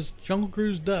famous Jungle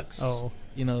Cruise ducks. Oh.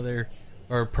 They're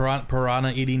or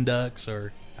piranha eating ducks,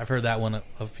 or I've heard that one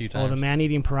a few times. Oh, the man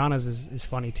eating piranhas is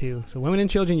funny too. So women and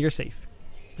children, you're safe.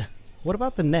 What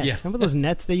about the nets? Yeah. Remember those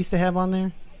nets they used to have on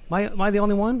there? Am I the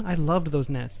only one? I loved those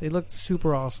nets. They looked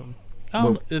super awesome.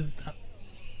 What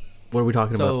are we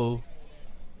talking about? So,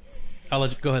 I'll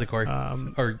let you go ahead, Corey.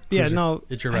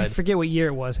 It's your ride. I forget what year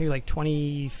it was. Maybe like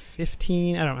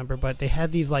 2015. I don't remember. But they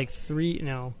had these like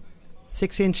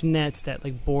 6-inch nets that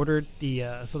like bordered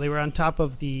the. So they were on top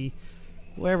of the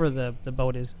wherever the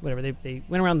boat is. Whatever they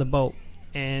went around the boat.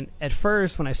 And at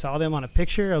first, when I saw them on a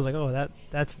picture, I was like, "Oh,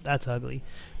 that's ugly."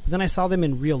 But then I saw them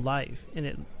in real life, and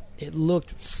it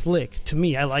looked slick to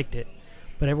me. I liked it.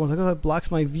 But everyone's like, "Oh, it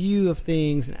blocks my view of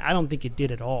things," and I don't think it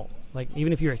did at all. Like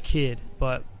even if you're a kid.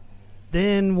 But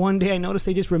then one day I noticed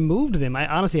they just removed them. I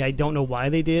don't know why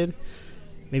they did.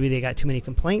 Maybe they got too many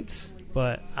complaints.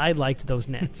 But I liked those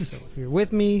nets. So if you're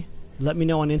with me, let me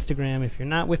know on Instagram. If you're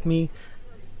not with me,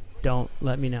 don't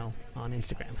let me know on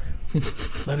Instagram.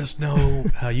 Let us know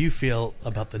how you feel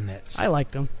about the nets. I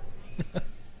liked them.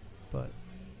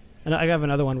 And I have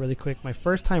another one really quick. My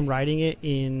first time riding it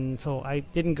so I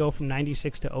didn't go from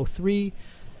 96 to 03.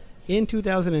 In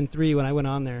 2003, when I went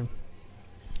on there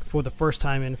for the first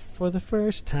time in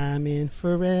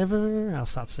forever, I'll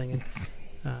stop singing.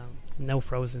 No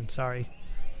Frozen, sorry.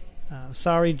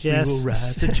 Sorry, Jess.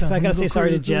 I gotta say sorry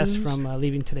to Jess from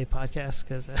Leaving Today podcast,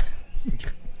 because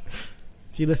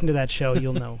if you listen to that show,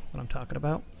 you'll know what I'm talking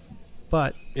about.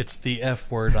 But it's the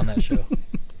F word on that show.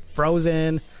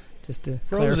 Frozen. Just to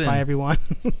clarify, everyone.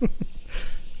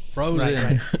 Frozen.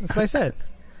 Right. That's what I said.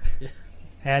 Yeah.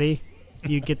 Hattie,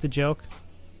 you get the joke?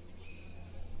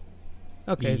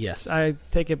 Okay. Yes. I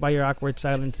take it by your awkward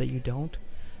silence that you don't.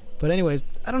 But anyways,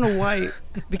 I don't know why.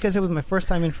 Because it was my first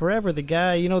time in forever. The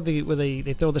guy, where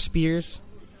they throw the spears,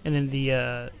 and then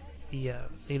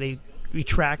they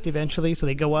retract eventually. So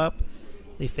they go up,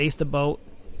 they face the boat,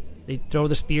 they throw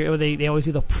the spear. They always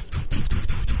do the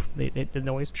the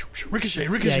noise. Ricochet,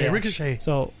 Yeah. ricochet.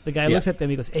 So the guy looks at them.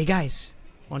 He goes, "Hey guys,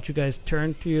 why don't you guys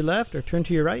turn to your left or turn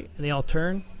to your right?" And they all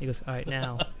turn. He goes, "All right,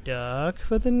 now duck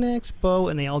for the next bow."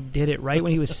 And they all did it right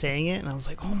when he was saying it. And I was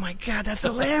like, "Oh my god, that's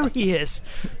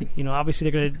hilarious!" Obviously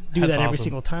they're gonna do That's that every awesome.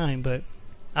 single time, but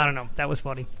I don't know. That was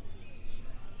funny.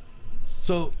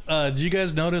 So, did you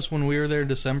guys notice when we were there in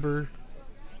December?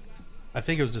 I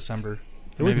think it was December.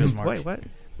 It was, Maybe it was March. wait, what?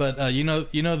 But you know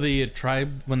the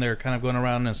tribe when they're kind of going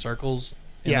around in circles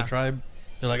in Yeah. the tribe.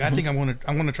 They're like, I think I'm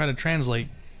gonna try to translate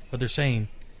what they're saying,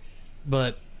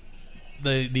 but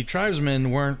the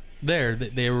tribesmen weren't there.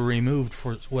 They were removed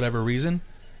for whatever reason.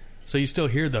 So you still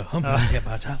hear the hum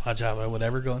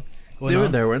whatever going. They were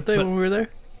on. there, weren't they, But when we were there?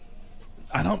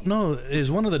 I don't know. It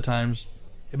was one of the times.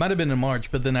 It might have been in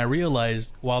March, but then I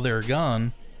realized while they were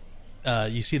gone,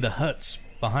 you see the huts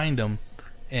behind them,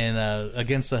 and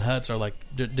against the huts are like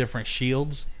different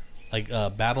shields, like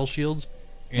battle shields,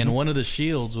 and one of the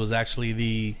shields was actually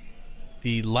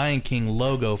the Lion King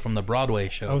logo from the Broadway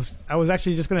show. I was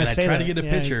actually just gonna And I say tried that. to get a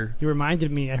Yeah, picture. You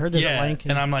reminded me. I heard there's a Yeah, Lion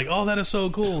King. and I'm like, oh, that is so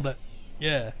cool. But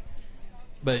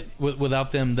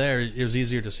without them there, it was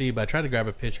easier to see. But I tried to grab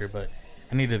a picture, but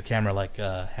I needed a camera like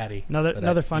Hattie.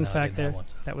 Another fun I fact didn't there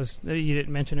have one, so. that you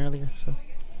didn't mention earlier. So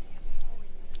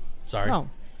Sorry. no,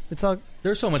 it's all.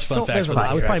 There's so much fun facts. There's a with lot.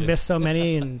 this We year, probably actually. missed so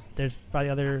many, and there's probably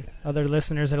other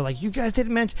listeners that are like, "You guys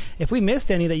didn't mention." If we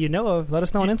missed any that you know of, let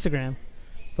us know on Instagram.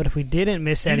 But if we didn't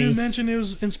miss You any, didn't mention it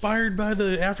was inspired by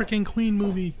the African Queen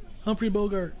movie, Humphrey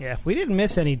Bogart. yeah, if we didn't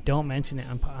miss any, don't mention it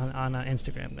on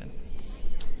Instagram. Then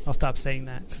I'll stop saying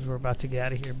that because we're about to get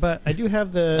out of here. But I do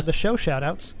have the show shout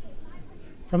outs.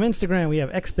 From Instagram, we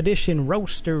have Expedition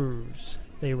Roasters.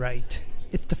 They write,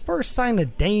 "It's the first sign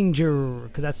of danger,"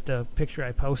 because that's the picture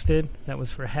I posted. That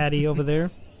was for Hattie over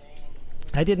there.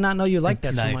 I did not know you liked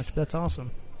that so Nice. much, but that's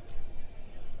awesome.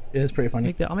 Yeah, it's pretty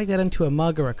funny. I'll make that into a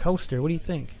mug or a coaster. What do you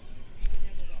think?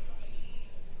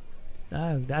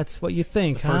 That's what you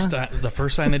think, The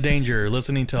first sign of danger,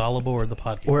 listening to All Aboard the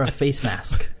podcast. Or a face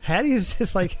mask. Hattie's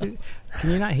just like, can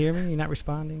you not hear me? You're not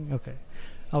responding? Okay.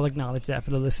 I'll acknowledge that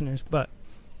for the listeners. But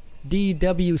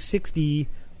DW60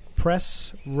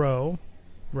 Press Row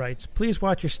writes, "Please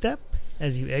watch your step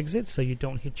as you exit so you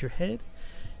don't hit your head.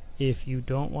 If you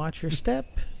don't watch your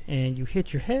step and you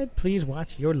hit your head, please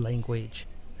watch your language."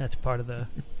 That's part of the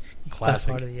Classic. That's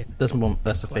part of the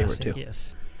That's a favorite classic, too.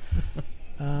 yes.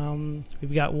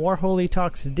 We've got Warholy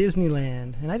Talks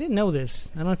Disneyland, and I didn't know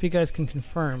this. I don't know if you guys can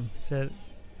confirm. It said,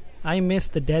 "I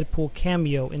missed the Deadpool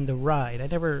cameo in the ride. I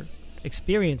never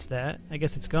experienced that. I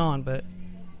guess it's gone, but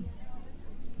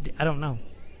I don't know."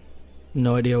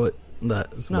 No idea what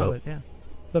that is No, about. but yeah.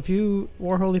 But if you,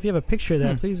 Warholy, if you have a picture of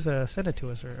that, please send it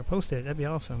to us or post it. That'd be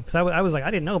awesome. Because I was like,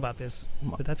 I didn't know about this,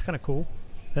 but that's kind of cool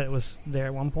that it was there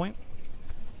at one point.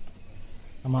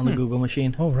 I'm on the Google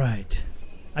machine. All right.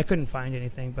 I couldn't find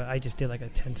anything, but I just did like a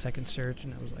 10-second search,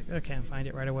 and I was like, I can't find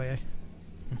it right away.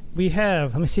 We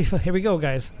have, let me see, here we go,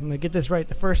 guys. I'm going to get this right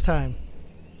the first time.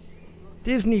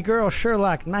 Disney Girl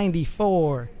Sherlock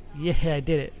 94. Yeah, I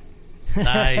did it.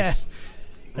 Nice.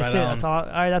 That's Right it. on. That's all. All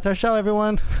right, that's our show,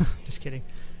 everyone. Just kidding.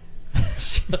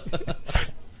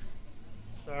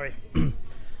 Sorry.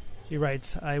 She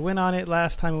writes, "I went on it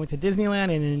last time I went to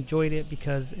Disneyland and enjoyed it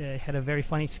because it had a very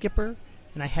funny skipper,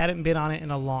 and I hadn't been on it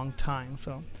in a long time."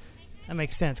 So that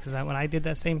makes sense because when I did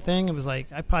that same thing, it was like,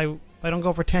 if I don't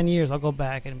go for 10 years, I'll go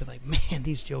back and be like, man,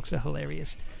 these jokes are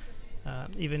hilarious.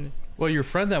 Even Well, your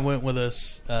friend that went with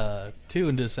us too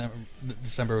in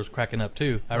December was cracking up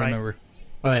too. I Right. remember.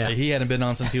 Oh yeah. He hadn't been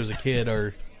on since he was a kid,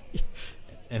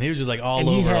 and he was just like all And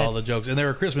he over had- all the jokes, and they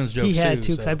were Christmas jokes he had too.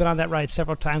 to, because so- I've been on that ride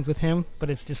several times with him, but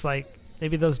it's just like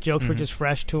maybe those jokes were just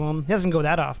fresh to him. He doesn't go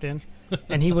that often,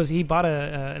 and he bought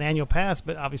an annual pass,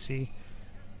 but obviously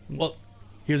Well,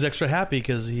 he was extra happy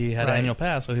because he had Right. an annual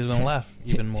pass, so he was going to laugh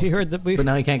even more. he heard that But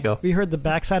now he can't go. we heard the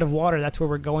backside of water. That's where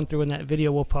we're going through in that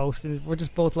video we'll post, and we're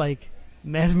just both like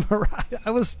mesmerized.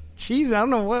 I was cheesy. I don't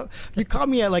know what you called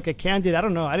me at, like a candid. I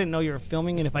don't know. I didn't know you were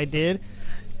filming, and if I did,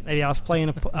 maybe I was playing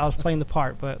the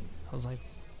part, but I was like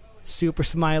super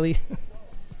smiley.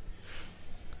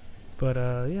 But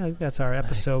yeah, I think that's our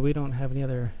episode. We don't have any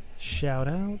other shout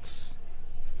outs.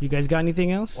 You guys got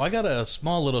anything else? Well, I got a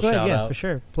small little Go ahead, shout yeah, out. for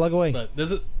sure. Plug away. But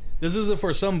this isn't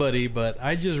for somebody, but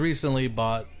I just recently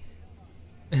bought,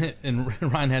 and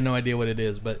Ryan had no idea what it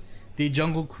is, but the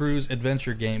Jungle Cruise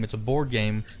adventure game. It's a board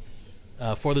game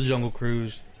for the Jungle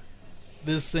Cruise.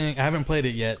 This thing, I haven't played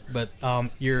it yet, but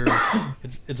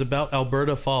it's about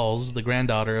Alberta Falls, the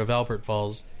granddaughter of Albert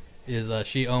Falls.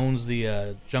 She owns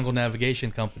the Jungle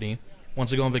Navigation Company. Wants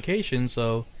to go on vacation,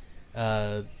 so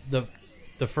the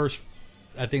first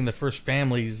I think the first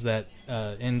families that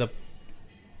end up,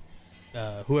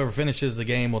 whoever finishes the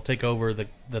game will take over the.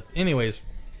 Anyways,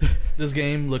 this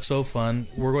game looks so fun.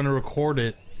 We're going to record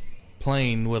it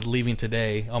playing with Leaving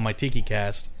Today on my Tiki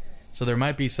Cast, so there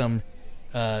might be some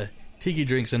tiki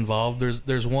drinks involved.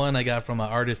 There's one I got from an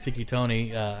artist, Tiki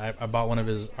Tony. I bought one of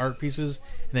his art pieces,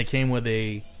 and it came with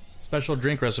a special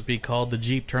drink recipe called the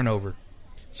Jeep Turnover.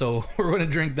 So we're going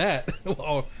to drink that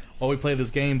while we play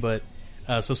this game. But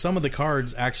so some of the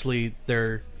cards actually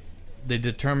they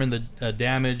determine the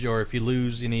damage, or if you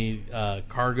lose any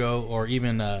cargo or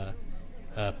even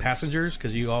passengers,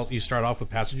 because you start off with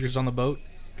passengers on the boat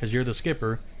because you're the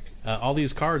skipper. All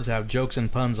these cards have jokes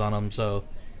and puns on them. So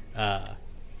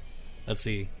let's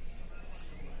see.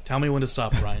 Tell me when to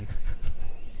stop, Ryan.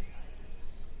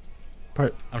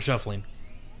 I'm shuffling.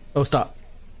 Oh, stop.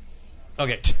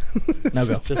 Okay. Now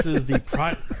go. This is the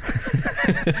pride.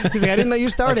 He's like, I didn't know you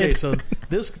started. Okay, so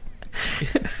this.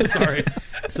 Sorry.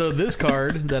 So this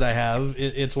card that I have,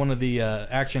 it's one of the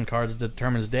action cards that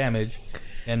determines damage,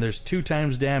 and there's 2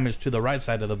 times damage to the right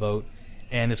side of the boat,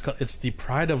 and it's the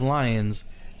Pride of Lions.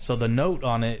 So the note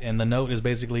on it, and the note is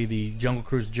basically the Jungle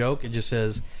Cruise joke. It just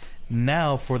says,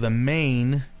 "Now for the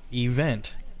main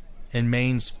event," and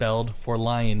main spelled for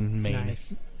lion mane.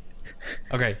 Nice.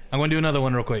 Okay, I'm going to do another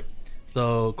one real quick.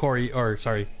 So,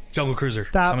 Jungle Cruiser.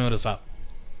 Stop. Tell me when to stop.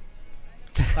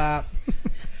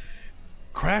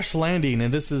 Crash landing,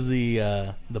 and this is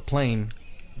the plane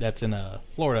that's in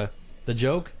Florida. The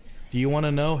joke, do you want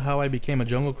to know how I became a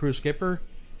Jungle Cruise skipper?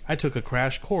 I took a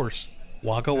crash course.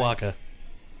 Waka waka.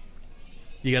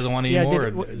 You guys want any more?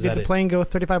 Did the plane go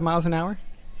 35 miles an hour?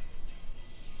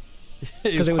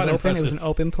 Because it was open. Impressive. It was an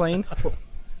open plane.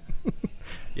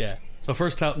 Yeah. So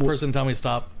first person tell me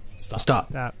stop. Stop.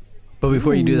 But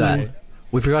before you do that,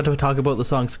 we forgot to talk about the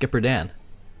song Skipper Dan.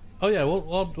 Oh yeah,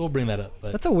 we'll bring that up.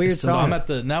 But that's a weird song.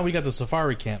 So now we got the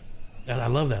Safari Camp. I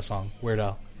love that song, Weird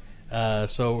Al.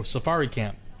 So Safari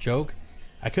Camp joke.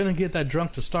 I couldn't get that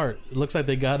drunk to start. It looks like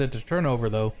they got it to turn over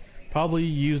though. Probably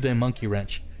used a monkey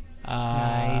wrench.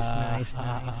 Nice.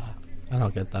 I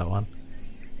don't get that one.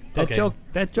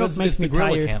 That joke makes me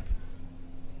tired. Camp.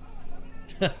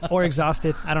 Or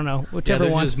exhausted. I don't know. Whichever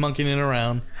they're one. Just monkeying it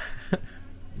around.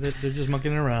 They're just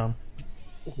monkeying it around.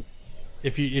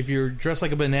 If you're dressed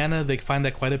like a banana, they find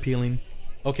that quite appealing.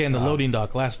 Okay, and the loading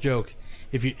dock. Last joke.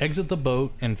 If you exit the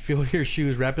boat and feel your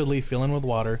shoes rapidly filling with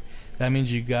water, that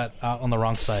means you got out on the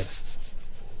wrong side.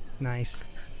 Nice.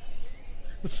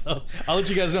 So I'll let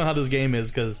you guys know how this game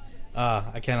is, because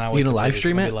I cannot wait. You gonna live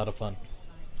stream it? It's gonna be a lot of fun.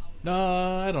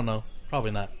 No, I don't know.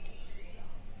 Probably not.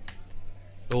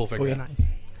 But we'll figure it out.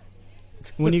 Nice.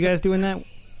 When are you guys doing that?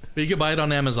 But you can buy it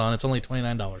on Amazon. It's only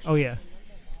 $29. Oh yeah, I'm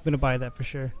gonna buy that for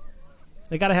sure.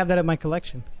 I gotta have that in my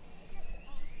collection.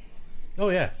 Oh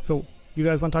yeah. So you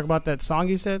guys want to talk about that song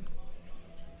you said?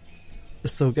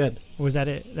 It's so good. Or was that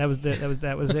it? That was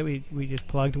it. We just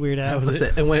plugged Weird Al. That was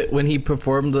it. And when he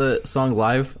performed the song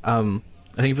live, I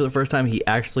think for the first time he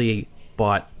actually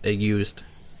bought a used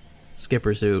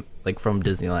skipper suit, like from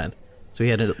Disneyland. So he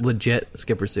had a legit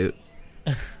skipper suit.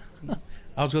 I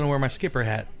was going to wear my skipper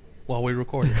hat while we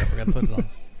recorded. I forgot to put it on.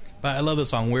 But I love the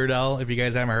song Weird Al. If you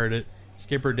guys haven't heard it,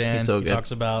 Skipper Dan. So he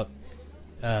talks about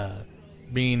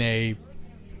being a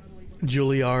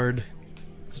Juilliard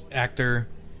actor,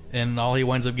 and all he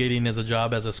winds up getting is a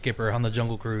job as a skipper on the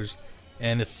Jungle Cruise,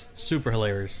 and it's super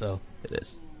hilarious. So it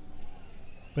is.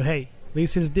 But hey, at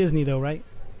least it's Disney though, right?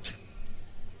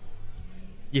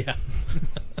 Yeah.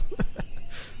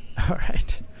 All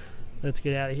right. Let's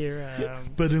get out of here.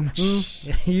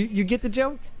 You get the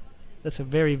joke? That's a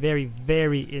very, very,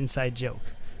 very inside joke.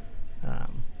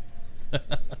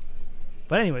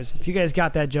 But anyways, if you guys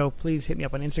got that joke, please hit me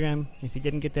up on Instagram. If you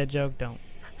didn't get that joke, don't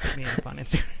hit me up on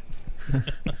Instagram.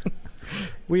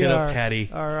 We hit are up Patty.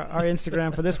 Our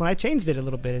Instagram for this one. I changed it a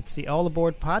little bit. It's the All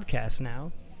Aboard Podcast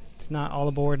now. It's not All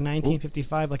Aboard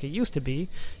 1955 like it used to be.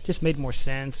 Just made more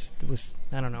sense. It was,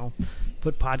 I don't know,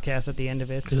 put podcast at the end of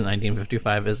it. Because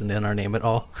 1955 isn't in our name at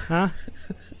all. Huh?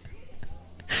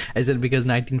 I said because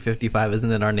 1955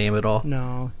 isn't in our name at all.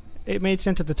 No. It made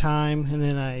sense at the time, and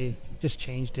then I just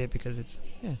changed it because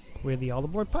we're the All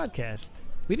Aboard Podcast.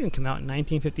 We didn't come out in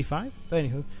 1955, but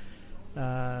anywho.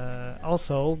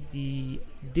 Also, the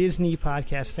Disney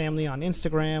Podcast Family on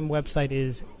Instagram website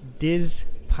is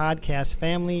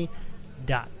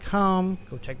DizPodcastFamily.com.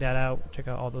 Go check that out. Check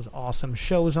out all those awesome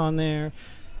shows on there.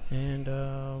 And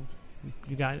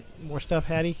you got more stuff,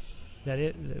 Hattie? That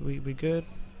it? We good?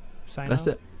 Sign That's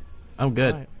out? it. I'm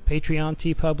good. Right. Patreon,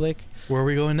 TeePublic. Where are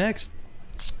we going next?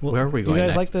 Where are we going Do you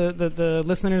guys next? like the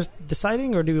listeners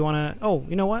deciding, or do we want to... Oh,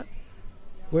 you know what?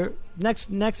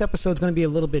 next episode's going to be a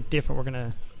little bit different.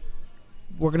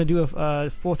 We're gonna do a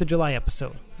 4th of July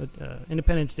episode,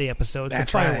 Independence Day episode.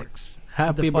 That's so fireworks.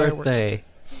 Happy birthday.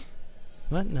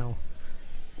 What? No.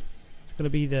 It's gonna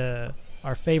be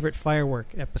our favorite firework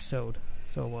episode.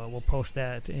 So we'll post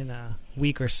that in a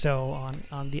week or so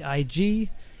on the IG.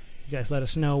 You guys let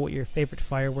us know what your favorite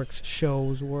fireworks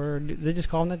shows were. They just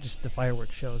call them that, just the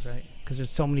fireworks shows, right? Because there's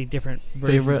so many different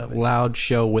versions Favorite of it. loud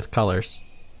show with colors.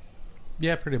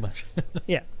 Yeah, pretty much.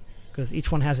 Yeah, because each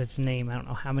one has its name. I don't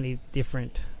know how many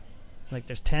different. Like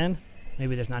there's 10.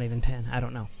 Maybe there's not even 10. I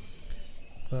don't know.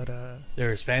 But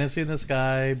there's Fantasy in the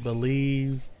Sky,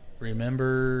 Believe,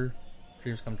 Remember,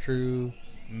 Dreams Come True,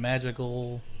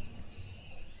 Magical.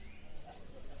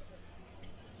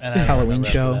 And Halloween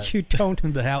show. You don't.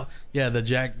 The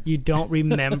Jack. You don't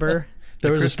remember?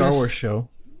 There was a Star Christmas? Wars show.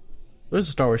 There was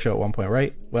a Star Wars show at one point,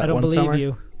 right? I don't believe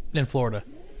you. In Florida.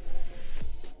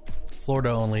 Florida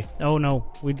only. Oh no,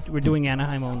 we're doing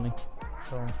Anaheim only.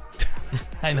 So.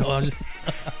 I know. I'm just...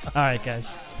 All right,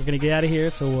 guys, we're gonna get out of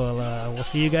here. So we'll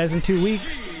see you guys in 2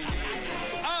 weeks.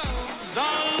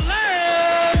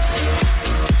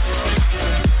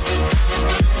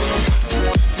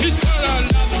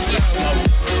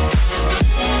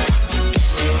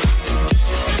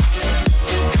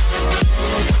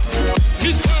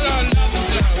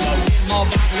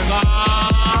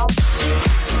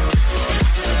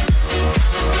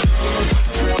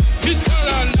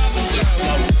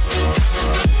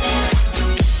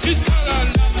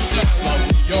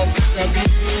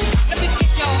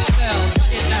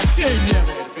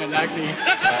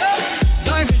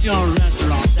 Life is your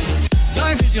restaurant.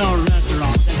 Life is your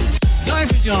restaurant.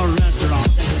 Life is your restaurant.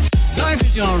 Life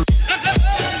is your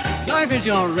Life is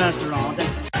your restaurant.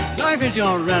 Life is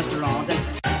your restaurant.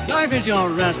 Life is your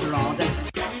restaurant.